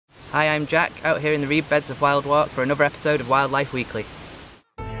Hi, I'm Jack, out here in the reed beds of Wild Walk for another episode of Wildlife Weekly.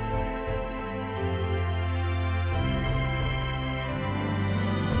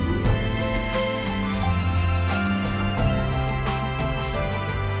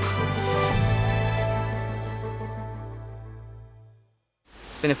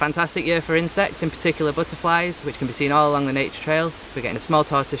 It's been a fantastic year for insects, in particular butterflies, which can be seen all along the nature trail. We're getting a small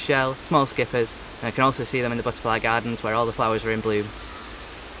tortoiseshell, small skippers, and I can also see them in the butterfly gardens where all the flowers are in bloom.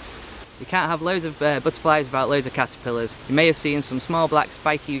 You can't have loads of butterflies without loads of caterpillars. You may have seen some small black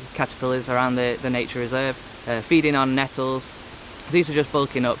spiky caterpillars around the nature reserve, feeding on nettles. These are just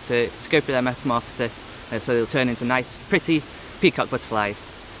bulking up to go through their metamorphosis, so they'll turn into nice, pretty peacock butterflies.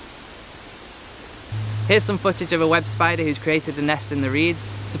 Here's some footage of a web spider who's created a nest in the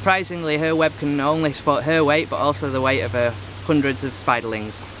reeds. Surprisingly, her web can not only support her weight, but also the weight of hundreds of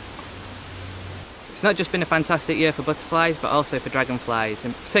spiderlings. It's not just been a fantastic year for butterflies, but also for dragonflies,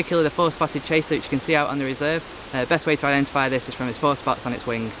 in particular the four-spotted chaser, which you can see out on the reserve. The best way to identify this is from its 4 spots on its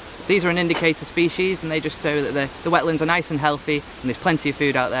wing. These are an indicator species, and they just show that the wetlands are nice and healthy, and there's plenty of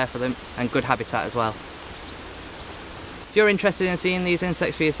food out there for them, and good habitat as well. If you're interested in seeing these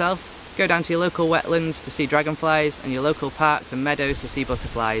insects for yourself, go down to your local wetlands to see dragonflies, and your local parks and meadows to see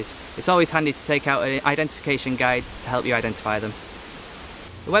butterflies. It's always handy to take out an identification guide to help you identify them.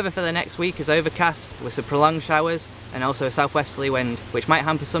 The weather for the next week is overcast with some prolonged showers and also a southwesterly wind, which might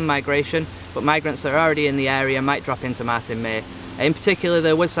hamper some migration, but migrants that are already in the area might drop into Martin Mere. In particular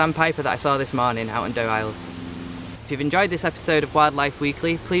the wood sandpiper that I saw this morning out in Doe Isles. If you've enjoyed this episode of Wildlife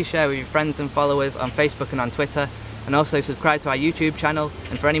Weekly, please share with your friends and followers on Facebook and on Twitter, and also subscribe to our YouTube channel,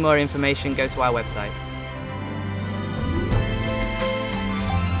 and for any more information go to our website.